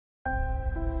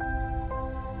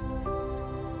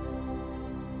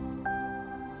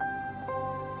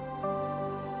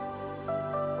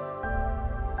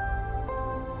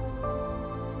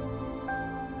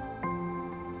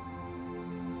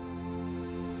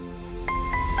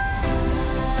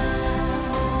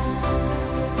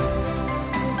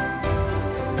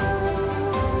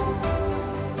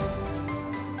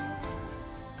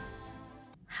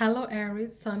Hello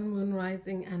Aries, Sun, Moon,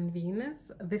 Rising, and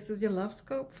Venus. This is your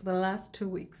Lovescope for the last 2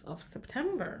 weeks of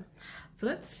September. So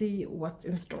let's see what's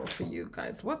in store for you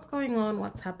guys. What's going on,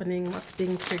 what's happening, what's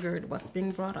being triggered, what's being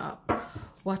brought up.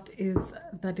 What is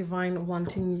the divine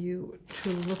wanting you to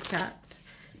look at,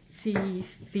 see,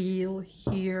 feel,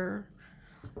 hear,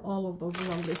 all of those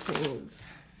lovely things.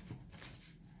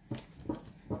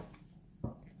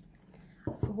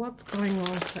 So what's going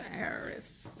on for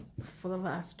Aries for the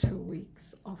last 2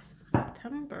 weeks of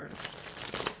September?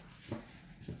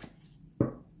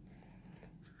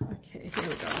 Okay, here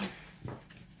we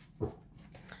go.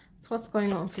 So what's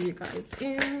going on for you guys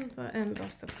in the end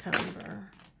of September?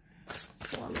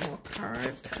 One more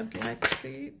card I'd like,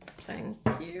 please. Thank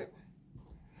you.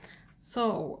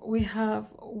 So we have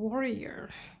Warrior.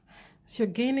 So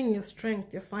you're gaining your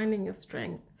strength, you're finding your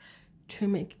strength to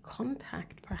make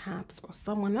contact, perhaps, or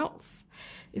someone else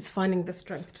is finding the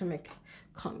strength to make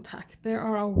contact. They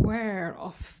are aware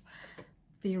of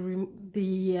the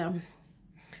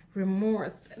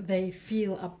remorse they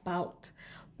feel about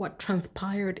what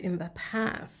transpired in the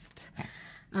past,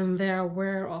 and they're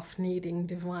aware of needing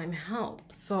divine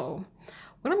help. So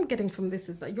what I'm getting from this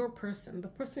is that your person, the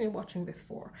person you're watching this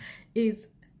for, is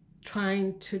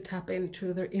trying to tap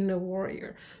into their inner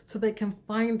warrior so they can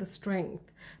find the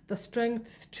strength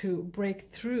to break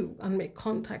through and make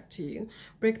contact to you,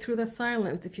 break through the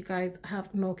silence if you guys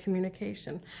have no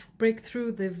communication, break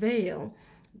through the veil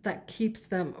that keeps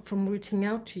them from reaching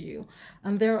out to you.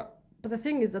 And but the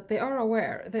thing is that they are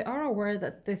aware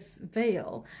that this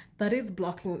veil that is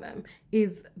blocking them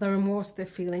is the remorse they're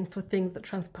feeling for things that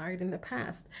transpired in the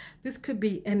past. This could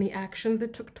be any actions they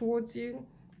took towards you.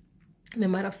 They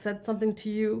might have said something to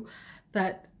you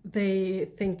that they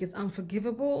think is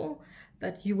unforgivable,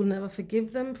 that you will never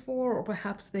forgive them for, or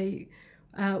perhaps they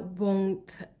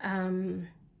don't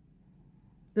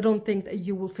think that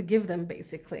you will forgive them,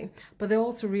 basically. But they're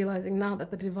also realizing now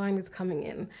that the divine is coming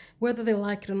in. Whether they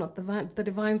like it or not, the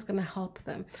divine's going to help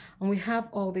them. And we have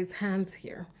all these hands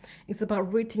here. It's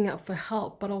about reaching out for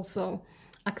help, but also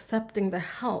accepting the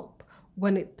help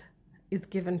when it is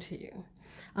given to you.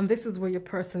 And this is where your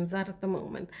person's at the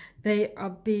moment.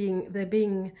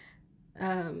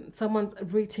 Someone's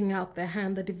reaching out their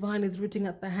hand. The divine is reaching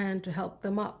out their hand to help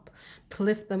them up, to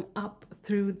lift them up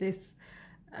through this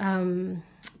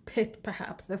pit,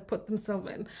 perhaps they've put themselves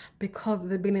in, because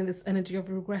they've been in this energy of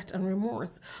regret and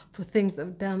remorse for things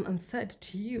they've done and said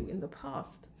to you in the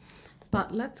past.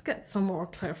 But let's get some more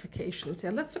clarifications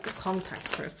here. Let's look at contact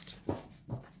first.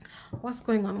 What's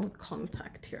going on with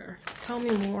contact here? Tell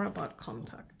me more about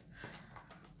contact.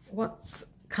 What's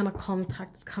kind of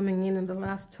contacts coming in the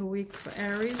last 2 weeks for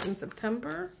Aries in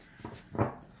September?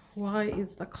 Why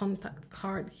is the contact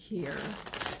card here?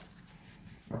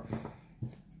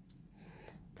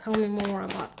 Tell me more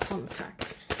about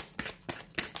contact.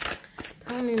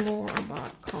 Tell me more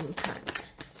about contact.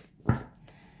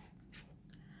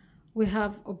 We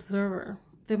have observer.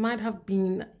 They might have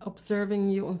been observing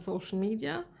you on social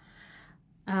media.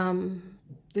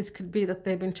 This could be that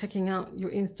they've been checking out your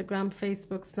Instagram,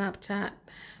 Facebook, Snapchat,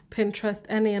 Pinterest,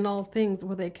 any and all things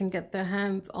where they can get their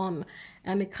hands on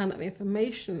any kind of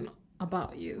information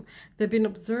about you. They've been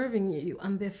observing you,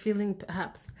 and they're feeling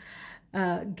perhaps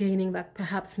gaining that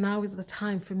perhaps now is the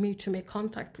time for me to make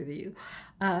contact with you.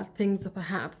 Things are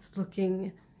perhaps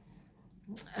looking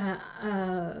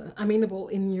amenable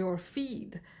in your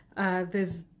feed.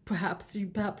 There's perhaps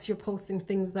you're posting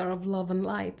things that are of love and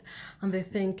light, and they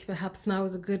think perhaps now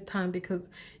is a good time because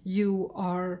you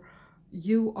are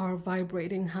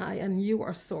vibrating high and you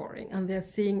are soaring, and they're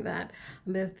seeing that,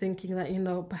 and they're thinking that, you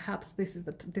know, perhaps this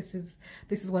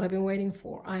is what I've been waiting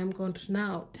for. I am going to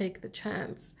now take the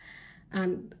chance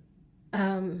and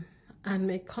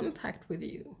make contact with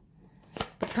you.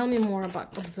 But tell me more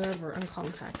about observer and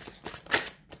contact.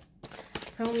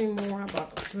 Tell me more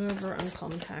about observer and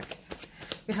contact.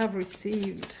 We have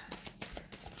received.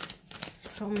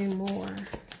 Tell me more.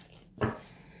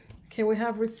 Okay, we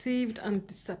have received and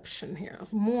deception here.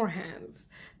 More hands.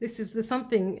 There's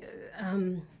something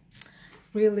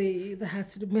really that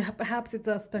has to do. Perhaps it's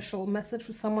a special message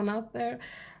for someone out there.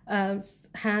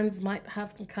 Hands might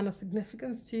have some kind of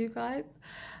significance to you guys.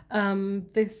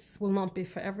 This will not be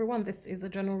for everyone. This is a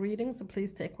general reading, so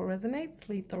please take what resonates.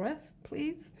 Leave the rest,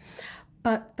 please.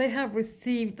 But they have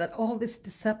received that all this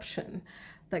deception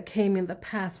that came in the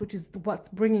past, which is what's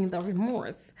bringing the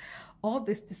remorse, all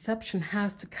this deception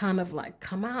has to kind of like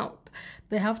come out.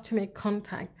 They have to make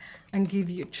contact and give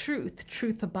you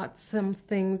truth about some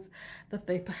things that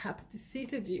they perhaps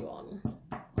deceived you on.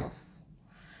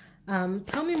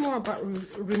 Tell me more about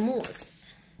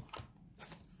remorse.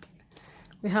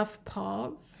 We have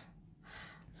pause.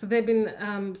 So they've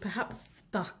been perhaps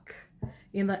stuck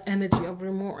in the energy of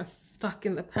remorse, stuck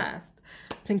in the past,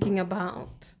 thinking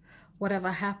about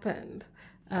whatever happened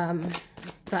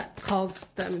that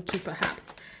caused them to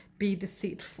perhaps be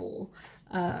deceitful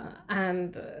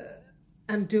and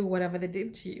do whatever they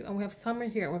did to you. And we have summer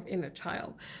here with inner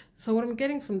child. So what I'm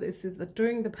getting from this is that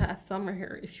during the past summer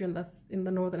here, if you're in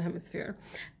the northern hemisphere,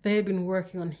 they've been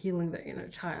working on healing their inner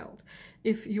child.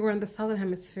 If you're in the southern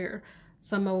hemisphere,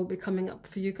 summer will be coming up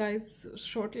for you guys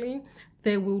shortly.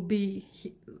 They will be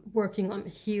working on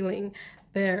healing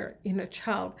their inner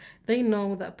child. They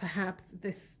know that perhaps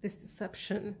this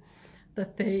deception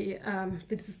that they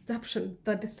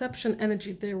the deception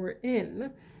energy they were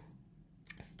in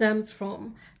stems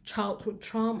from childhood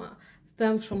trauma,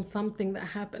 stems from something that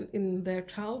happened in their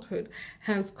childhood,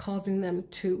 hence causing them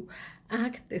to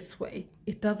act this way.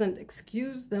 It doesn't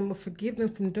excuse them or forgive them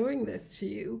from doing this to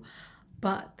you,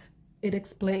 but it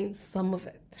explains some of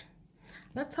it.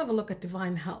 Let's have a look at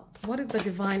divine help. What is the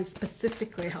divine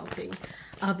specifically helping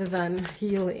other than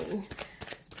healing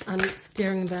and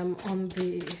steering them on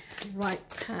the right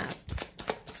path?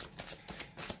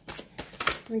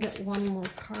 Let me get one more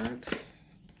card.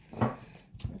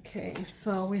 Okay,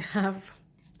 so we have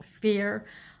fear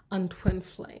and twin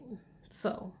flame.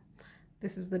 So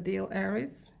this is the deal,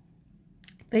 Aries.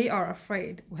 They are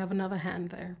afraid. We have another hand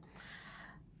there.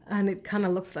 And it kind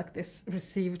of looks like this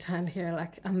received hand here,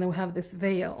 like, and then we have this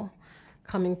veil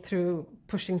coming through,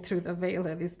 pushing through the veil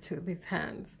of these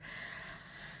hands.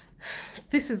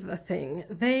 This is the thing.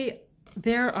 They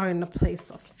are in a place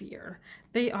of fear.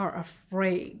 They are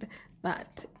afraid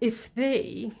that if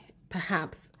they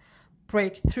perhaps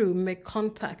break through, make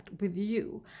contact with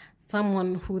you,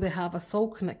 someone who they have a soul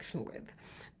connection with,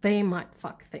 they might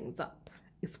fuck things up,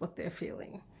 is what they're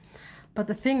feeling. But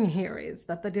the thing here is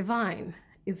that the divine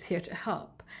is here to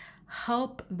help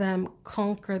them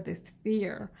conquer this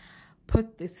fear,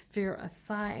 put this fear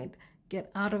aside, get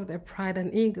out of their pride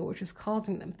and ego, which is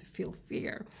causing them to feel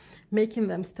fear, making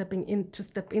them step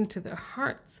into their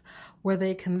hearts, where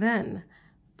they can then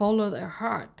follow their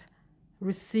heart,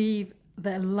 receive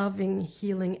the loving,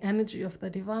 healing energy of the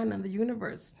divine and the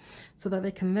universe, so that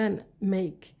they can then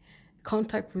make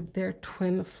contact with their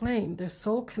twin flame, their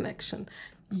soul connection.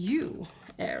 You,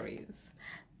 Aries,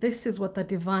 this is what the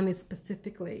divine is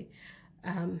specifically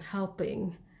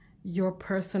helping your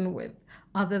person with,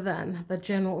 other than the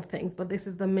general things. But this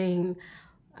is the main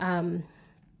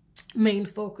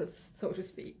focus, so to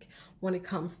speak, when it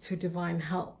comes to divine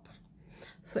help.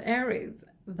 So Aries,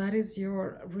 that is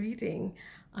your reading.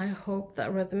 I hope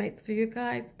that resonates for you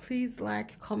guys. Please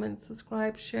like, comment,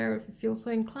 subscribe, share if you feel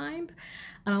so inclined.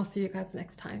 And I'll see you guys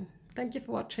next time. Thank you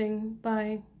for watching.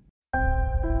 Bye.